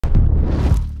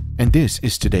And this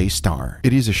is today's star.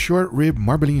 It is a short rib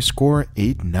marbling score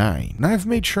 8-9. Now I've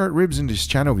made short ribs in this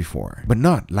channel before, but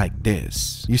not like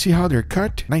this. You see how they're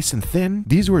cut? Nice and thin?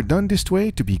 These were done this way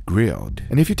to be grilled.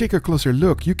 And if you take a closer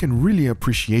look, you can really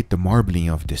appreciate the marbling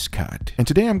of this cut. And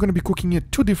today I'm going to be cooking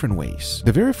it two different ways.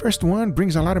 The very first one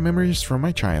brings a lot of memories from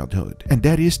my childhood, and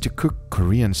that is to cook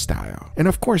Korean style. And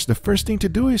of course, the first thing to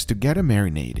do is to get it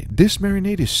marinated. This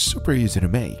marinade is super easy to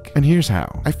make, and here's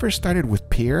how. I first started with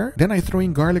pear, then I throw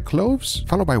in garlic cloves,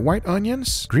 followed by white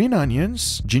onions, green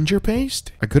onions, ginger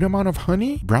paste, a good amount of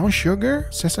honey, brown sugar,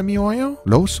 sesame oil,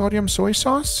 low sodium soy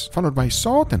sauce, followed by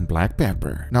salt and black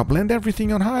pepper. Now blend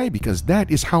everything on high because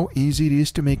that is how easy it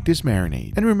is to make this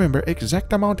marinade. And remember,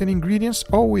 exact amount and ingredients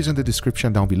always in the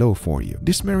description down below for you.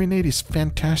 This marinade is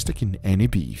fantastic in any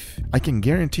beef. I can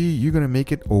guarantee you're gonna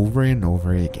make it over and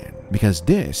over again because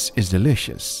this is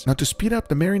delicious. Now to speed up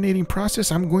the marinating process,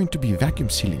 I'm going to be vacuum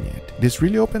sealing it. This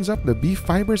really opens up the beef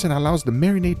fibers and allows the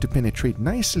marinade to penetrate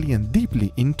nicely and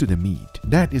deeply into the meat.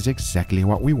 That is exactly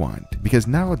what we want, because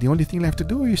now the only thing left to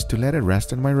do is to let it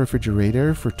rest in my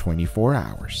refrigerator for 24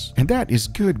 hours. And that is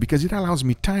good because it allows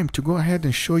me time to go ahead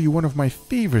and show you one of my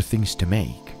favorite things to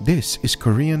make. This is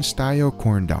Korean style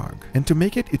corn dog. And to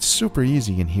make it, it's super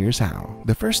easy, and here's how.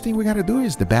 The first thing we gotta do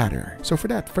is the batter. So for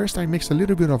that, first I mix a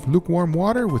little bit of lukewarm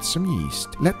water with some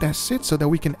yeast. Let that sit so that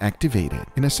we can activate it.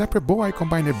 In a separate bowl, I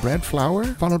combine the bread flour,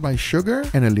 followed by sugar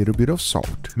and a little bit of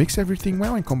salt. Mix everything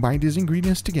well and combine these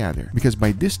ingredients together, because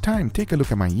by this time, take a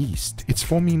look at my yeast. It's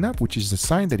foaming up, which is a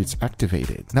sign that it's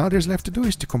activated. Now there's left to do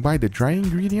is to combine the dry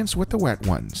ingredients with the wet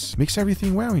ones. Mix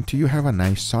everything well until you have a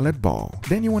nice solid ball.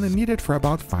 Then you want to knead it for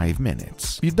about 5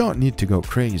 minutes. You don't need to go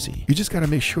crazy. You just gotta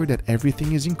make sure that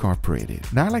everything is incorporated.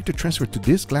 Now I like to transfer to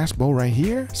this glass bowl right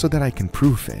here so that I can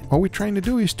proof it. What we're trying to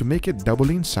do is to make it double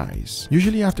in size.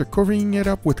 Usually after covering it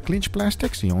up with clinch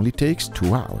plastics, it only takes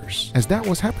 2 hours. As that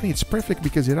was happening, it's perfect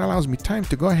because it allows me time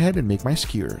to go ahead and make my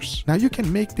skewers. Now you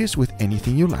can make this with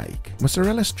anything you like.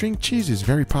 Mozzarella string cheese is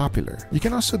very popular. You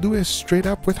can also do it straight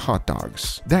up with hot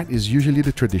dogs. That is usually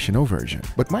the traditional version.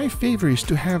 But my favorite is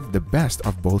to have the best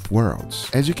of both worlds.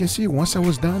 As you can see, once I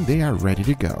was done, they are ready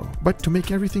to go. But to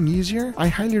make everything easier, I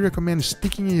highly recommend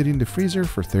sticking it in the freezer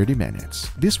for 30 minutes.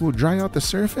 This will dry out the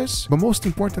surface, but most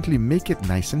importantly, make it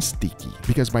nice and sticky.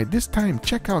 Because by this time,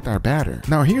 check out our batter.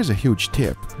 Now here's a huge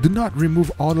tip. Do not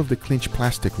remove all of the clinch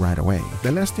plastic right away.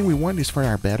 The last thing we want is for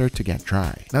our batter to get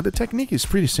dry. Now the technique is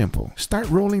pretty simple. Start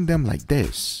rolling them like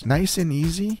this. Nice and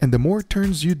easy, and the more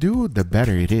turns you do, the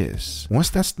better it is. Once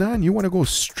that's done, you want to go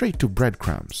straight to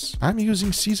breadcrumbs. I'm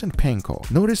using seasoned panko.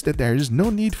 Notice that there is no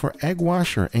need for egg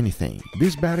wash or anything.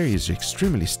 This batter is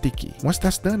extremely sticky. Once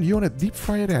that's done, you want to deep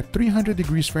fry it at 300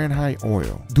 degrees Fahrenheit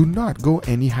oil. Do not go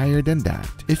any higher than that.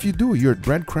 If you do, your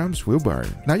breadcrumbs will burn.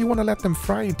 Now you want to let them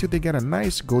fry until they get a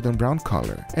nice golden brown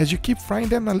color. As you keep frying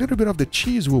them, a little bit of the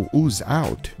cheese will ooze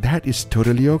out. That is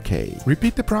totally okay.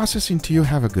 Repeat the process until you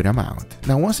have a good amount.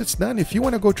 Now once it's done, if you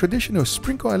want to go traditional,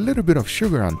 sprinkle a little bit of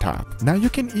sugar on top. Now you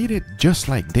can eat it just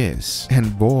like this,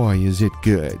 and boy is it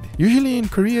good. Usually in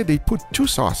Korea they put 2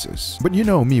 sauces, but you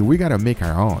know me, we gotta make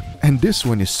our own. And this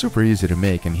one is super easy to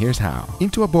make, and here's how.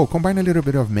 Into a bowl, combine a little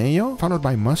bit of mayo, followed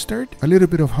by mustard, a little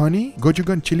bit of honey,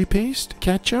 gochujang chili paste,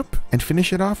 ketchup, and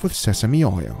finish it off with sesame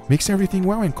oil. Mix everything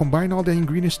well and combine all the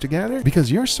ingredients together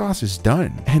because your sauce is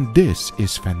done. And this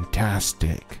is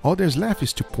fantastic. All there's left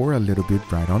is to pour a little bit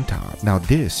right on top. Now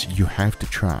this you have to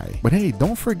try. But hey,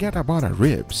 don't forget about our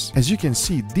ribs. As you can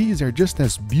see, these are just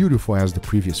as beautiful as the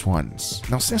previous ones.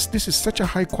 Now since this is such a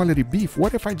high quality beef,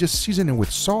 what if I just season it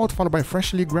with salt followed by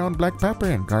freshly ground black pepper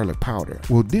and garlic powder?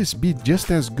 Will this be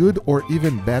just as good or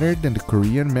even better than the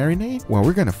Korean marinade? Well,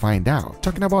 we're gonna find out.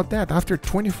 Talking about that, after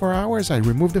 24 hours, I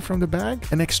removed it from the bag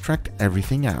and extract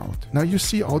everything out. Now you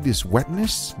see all this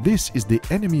wetness? This is the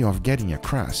enemy of getting a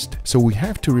crust. So we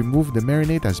have to remove the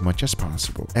marinade as much as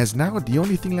possible. As now, the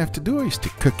only thing left to do is to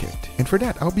cook it. And for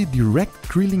that, I'll be direct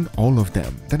grilling all of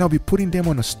them. Then I'll be putting them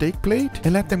on a steak plate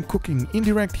and let them cook in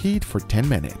indirect heat for 10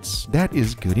 minutes. That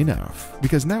is good enough.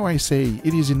 Because now I say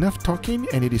it is enough talking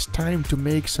and it is time to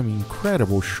make some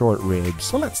incredible short ribs.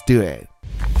 So let's do it.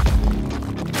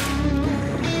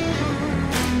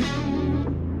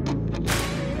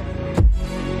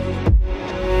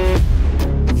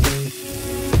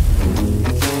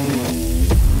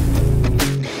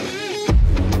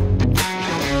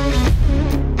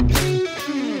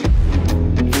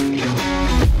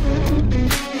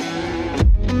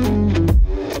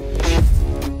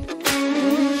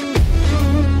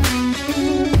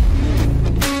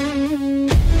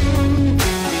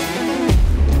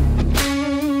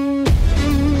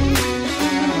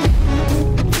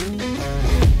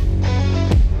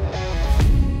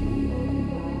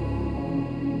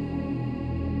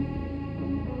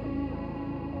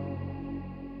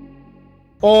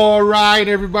 All right,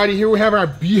 everybody, here we have our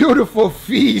beautiful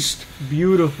feast.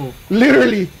 Beautiful.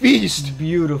 Literally feast.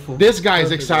 Beautiful. This guy's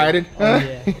excited. Oh,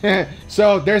 yeah.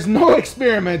 So there's no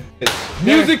experiment.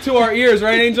 Music to our ears,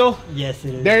 right, Angel? Yes,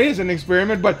 it is. There is an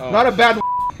experiment, but not a bad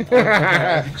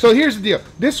one. So here's the deal.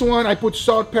 This one I put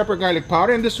salt, pepper, garlic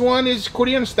powder, and this one is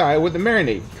Korean style with the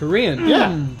marinade. Korean?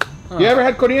 Yeah. You ever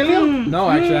had Korean, Leo? No,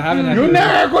 actually, I haven't had You Korean. never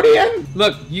had Korean?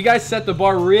 Look, you guys set the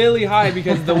bar really high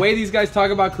because the way these guys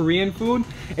talk about Korean food,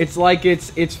 it's like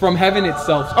it's from heaven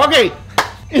itself. Okay,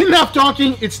 enough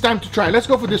talking. It's time to try. Let's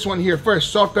go for this one here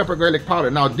first. Salt, pepper, garlic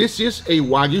powder. Now, this is a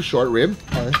Wagyu short rib.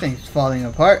 Oh, this thing's falling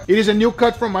apart. It is a new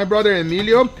cut from my brother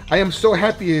Emilio. I am so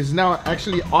happy he is now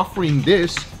actually offering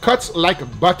this. Cuts like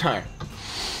butter.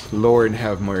 Lord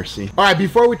have mercy. All right,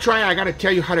 before we try, I gotta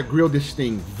tell you how to grill this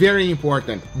thing. Very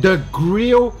important. The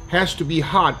grill has to be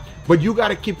hot, but you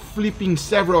gotta keep flipping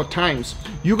several times.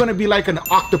 You're gonna be like an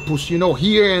octopus, you know,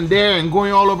 here and there and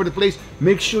going all over the place.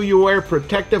 Make sure you wear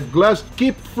protective gloves.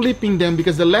 Keep flipping them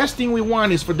because the last thing we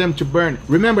want is for them to burn.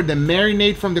 Remember, the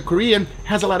marinade from the Korean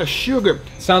has a lot of sugar.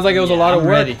 Sounds like it was a lot of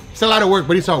work. ready. It's a lot of work,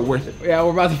 but it's all worth it. Yeah,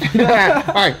 we're about to.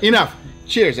 All right, enough.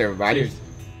 Cheers, everybody. Cheers.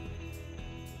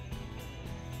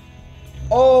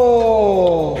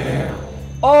 Oh.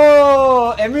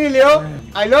 Oh, Emilio,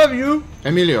 I love you.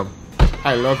 Emilio,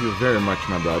 I love you very much,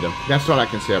 my brother. That's all I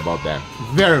can say about that.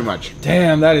 Very much.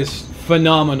 Damn, that is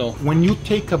phenomenal. When you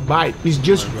take a bite, it's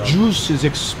just juices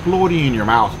exploding in your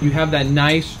mouth. You have that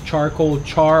nice charcoal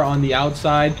char on the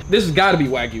outside. This has got to be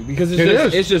Wagyu because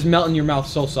it's just melting your mouth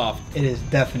so soft. It is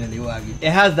definitely Wagyu.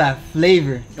 It has that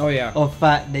flavor Oh yeah. of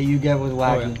fat that you get with Oh,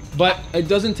 Wagyu. yeah. But it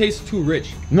doesn't taste too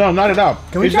rich. No, not at all.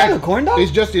 Can we It's try the corn dog?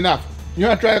 It's just enough. You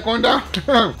want to try the corn dog?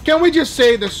 Can we just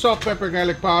say the salt, pepper,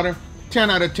 garlic powder, 10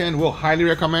 out of 10, will highly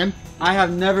recommend. I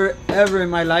have never, ever in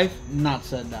my life not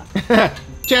said that.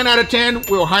 10 out of 10,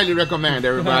 we'll highly recommend,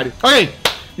 everybody. Okay,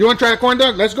 you want to try the corn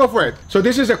dog? Let's go for it. So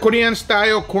this is a Korean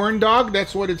style corn dog.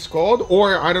 That's what it's called.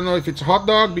 Or I don't know if it's hot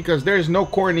dog because there is no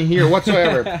corn in here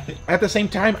whatsoever. At the same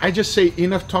time, I just say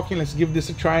enough talking. Let's give this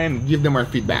a try and give them our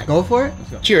feedback. Go for it.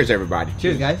 Cheers, everybody.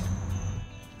 Cheers, guys.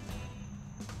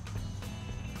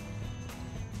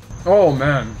 Oh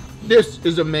man. This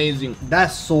is amazing. That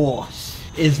sauce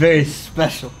is very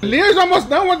special. Leo's almost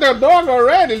done with that dog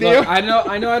already, Leo. Look, I know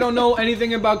I don't know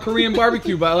anything about Korean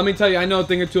barbecue, but let me tell you, I know a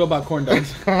thing or two about corn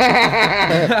dogs.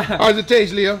 How's it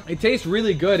taste, Leo? It tastes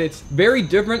really good. It's very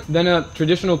different than a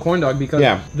traditional corn dog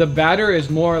because the batter is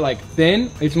more like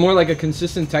thin. It's more like a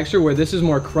consistent texture where this is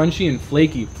more crunchy and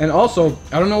flaky. And also,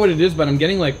 I don't know what it is, but I'm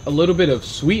getting like a little bit of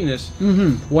sweetness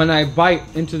when I bite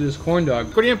into this corn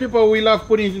dog. Korean people, we love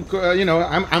putting, you know,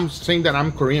 I'm saying that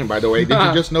I'm Korean, by the way. Did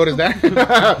you just notice that?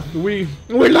 we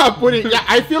love putting, yeah,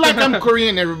 I feel like I'm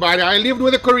Korean, everybody. I lived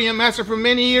with a Korean master for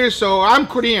many years, so I'm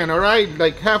Korean, all right?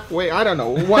 Like halfway, I don't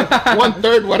know, one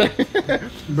third, whatever.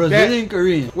 Brazilian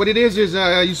Korean. What it is you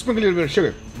sprinkle a little bit of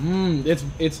sugar.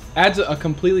 It's adds a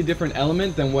completely different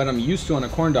element than what I'm used to on a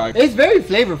corn dog. It's very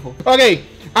flavorful. Okay,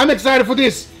 I'm excited for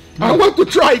this. I want to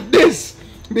try this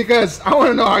because I want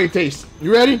to know how it tastes.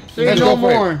 You ready? Say no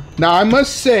more. Now, I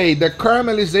must say the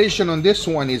caramelization on this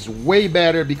one is way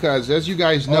better because, as you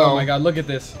guys know, Oh my god, look at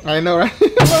this. I know, right?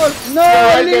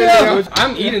 No, Leo.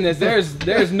 I'm eating this.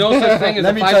 There's no such thing as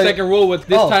Let a me 5-second rule with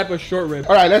this Oh. type of short rib.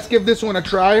 All right, let's give this one a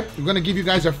try. I'm gonna give you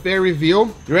guys a fair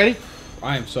reveal. You ready?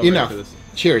 I am so Enough. ready for this.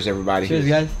 Cheers, everybody. Cheers,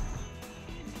 guys.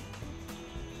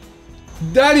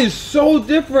 That is so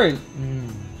different.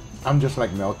 I'm just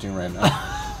like melting right now.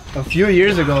 A few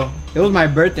years ago, it was my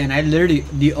birthday, and I literally,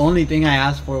 the only thing I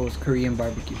asked for was Korean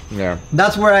barbecue. Yeah.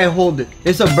 That's where I hold it.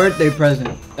 It's a birthday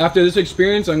present. After this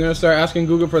experience, I'm gonna start asking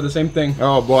Guga for the same thing.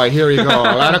 Oh boy, here we go.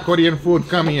 A lot of Korean food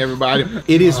coming, everybody.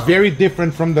 It is very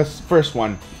different from the first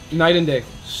one. Night and day.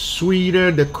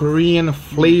 Sweeter, the Korean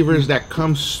flavors that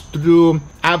comes through.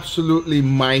 Absolutely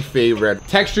my favorite.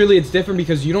 Texturally, it's different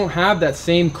because you don't have that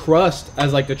same crust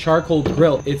as like the charcoal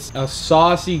grill. It's a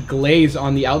saucy glaze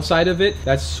on the outside of it.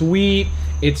 That's sweet.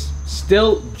 It's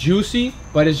still juicy,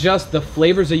 but it's just the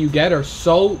flavors that you get are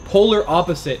so polar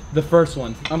opposite the first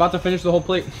one. I'm about to finish the whole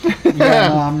plate. Yeah,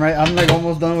 no, I'm right. I'm like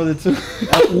almost done with it too.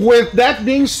 With that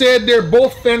being said, they're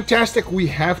both fantastic. We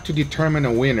have to determine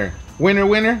a winner.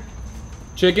 Winner.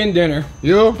 Chicken dinner.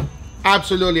 You?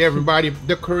 Absolutely, everybody.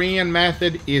 The Korean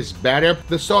method is better.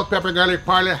 The salt, pepper, garlic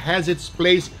powder has its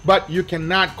place, but you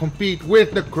cannot compete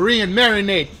with the Korean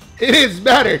marinade. It is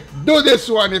better. Do this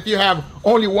one if you have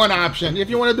only one option. If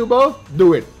you want to do both,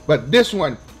 do it. But this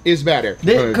one is better.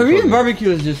 The Korean barbecue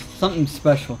is just something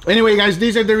special. Anyway, guys,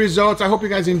 these are the results. I hope you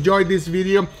guys enjoyed this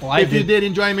video. Oh, if you did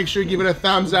enjoy, make sure you give it a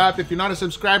thumbs up. If you're not a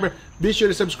subscriber, be sure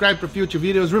to subscribe for future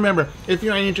videos. Remember, if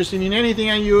you are interested in anything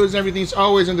I use, everything's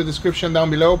always in the description down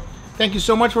below. Thank you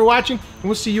so much for watching, and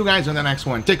we'll see you guys on the next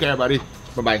one. Take care, everybody.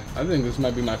 Bye-bye. I think this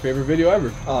might be my favorite video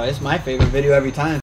ever. Oh, it's my favorite video every time.